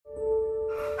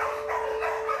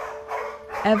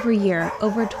Every year,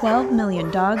 over 12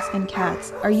 million dogs and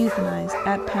cats are euthanized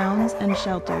at pounds and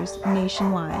shelters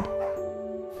nationwide.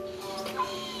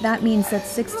 That means that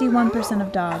 61%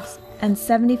 of dogs and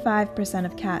 75%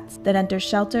 of cats that enter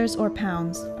shelters or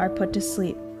pounds are put to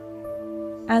sleep.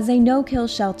 As a no-kill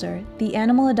shelter, the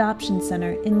Animal Adoption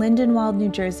Center in Lindenwold, New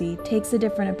Jersey takes a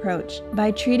different approach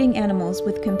by treating animals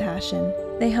with compassion.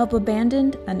 They help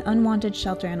abandoned and unwanted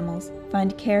shelter animals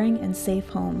find caring and safe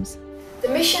homes. The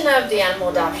mission of the Animal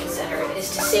Adoption Center is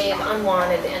to save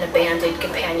unwanted and abandoned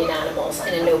companion animals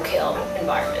in a no-kill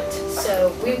environment.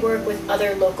 So we work with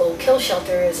other local kill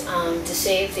shelters to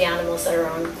save the animals that are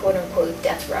on quote-unquote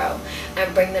death row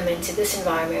and bring them into this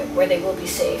environment where they will be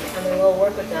safe, and we will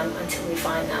work with them until we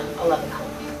find them a loving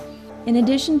home. In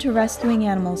addition to rescuing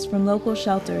animals from local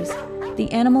shelters,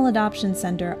 the Animal Adoption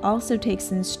Center also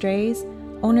takes in strays,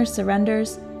 owner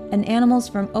surrenders, and animals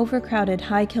from overcrowded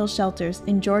high-kill shelters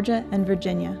in Georgia and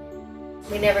Virginia.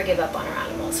 We never give up on our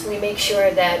animals. We make sure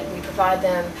that we provide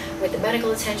them with the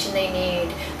medical attention they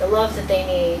need, the love that they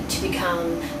need to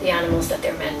become the animals that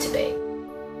they're meant to be.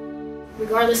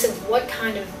 Regardless of what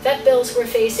kind of vet bills we're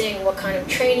facing, what kind of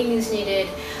training is needed,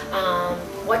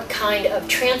 what kind of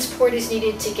transport is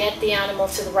needed to get the animal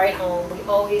to the right home, we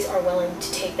always are willing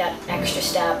to take that extra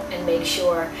step and make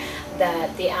sure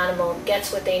that the animal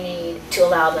gets what they need to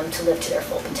allow them to live to their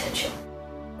full potential.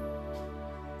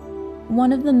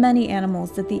 One of the many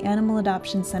animals that the Animal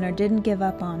Adoption Center didn't give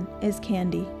up on is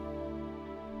Candy.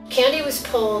 Candy was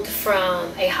pulled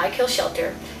from a high-kill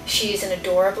shelter. She's an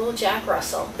adorable Jack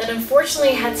Russell that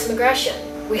unfortunately had some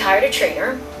aggression. We hired a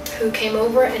trainer who came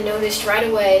over and noticed right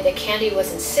away that Candy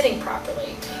wasn't sitting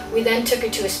properly. We then took her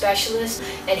to a specialist,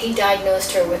 and he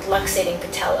diagnosed her with luxating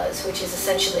patellas, which is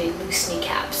essentially loose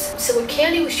kneecaps. So what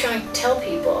Candy was trying to tell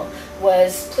people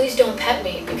was, please don't pet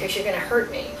me because you're going to hurt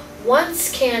me.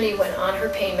 Once Candy went on her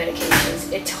pain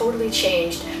medications, it totally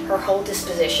changed her whole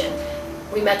disposition.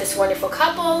 We met this wonderful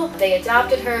couple, they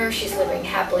adopted her, she's living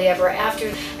happily ever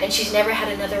after, and she's never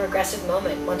had another aggressive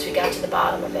moment once we got to the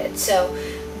bottom of it. So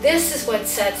this is what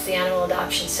sets the Animal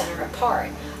Adoption Center apart.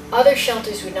 Other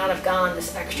shelters would not have gone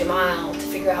this extra mile to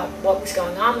figure out what was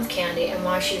going on with Candy and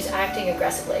why she was acting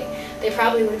aggressively. They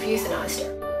probably would have euthanized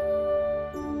her.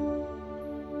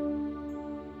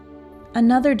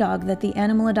 Another dog that the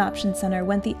Animal Adoption Center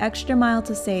went the extra mile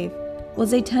to save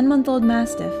was a 10-month-old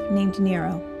Mastiff named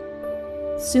Nero.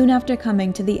 Soon after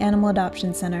coming to the Animal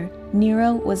Adoption Center,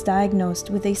 Nero was diagnosed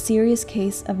with a serious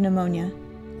case of pneumonia.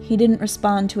 He didn't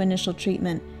respond to initial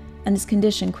treatment, and his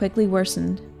condition quickly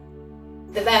worsened.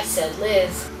 The vet said,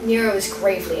 Liz, Nero is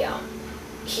gravely ill.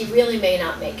 He really may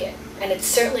not make it, and it's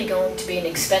certainly going to be an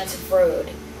expensive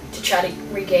road to try to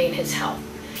regain his health.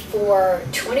 For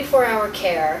 24-hour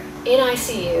care, in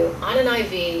ICU, on an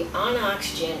IV, on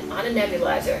oxygen, on a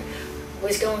nebulizer,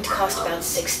 was going to cost about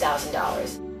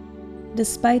 $6,000.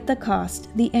 Despite the cost,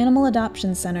 the Animal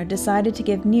Adoption Center decided to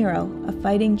give Nero a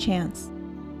fighting chance.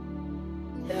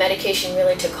 The medication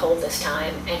really took hold this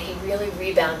time, and he really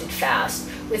rebounded fast.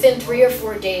 Within 3 or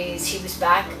 4 days, he was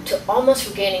back to almost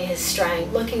regaining his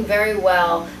strength, looking very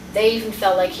well. They even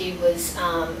felt like he was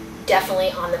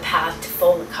definitely on the path to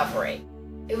full recovery.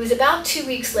 It was about 2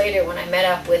 weeks later when I met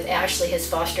up with Ashley, his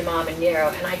foster mom, and Nero,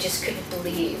 and I just couldn't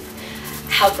believe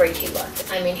how great he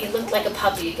looked. I mean, he looked like a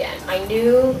puppy again. I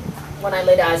knew when I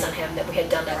laid eyes on him that we had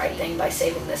done the right thing by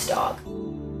saving this dog.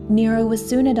 Nero was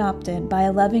soon adopted by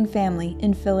a loving family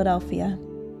in Philadelphia.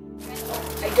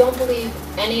 I don't believe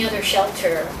any other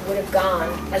shelter would have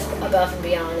gone as above and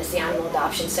beyond as the Animal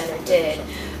Adoption Center did,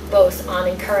 both on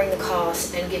incurring the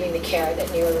costs and giving the care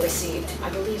that Nero received. I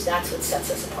believe that's what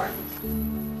sets us apart.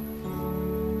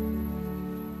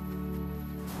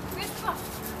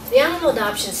 The Animal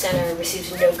Adoption Center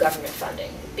receives no government funding.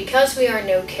 Because we are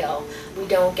no-kill, we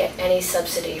don't get any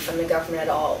subsidy from the government at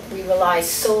all. We rely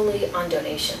solely on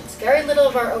donations. Very little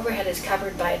of our overhead is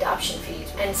covered by adoption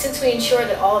fees. And since we ensure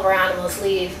that all of our animals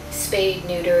leave spayed,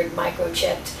 neutered,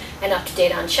 microchipped, and up to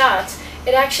date on shots,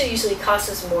 it actually usually costs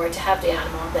us more to have the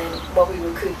animal than what we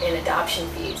recoup in adoption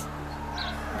fees.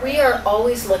 We are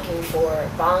always looking for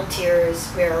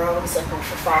volunteers, we are always looking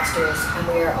for fosters, and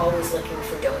we are always looking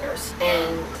for donors,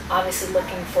 and obviously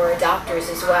looking for adopters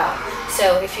as well.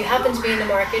 So if you happen to be in the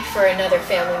market for another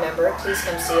family member, please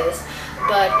come see us.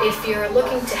 But if you're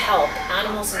looking to help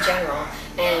animals in general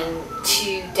and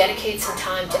to dedicate some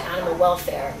time to animal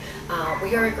welfare,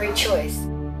 we are a great choice.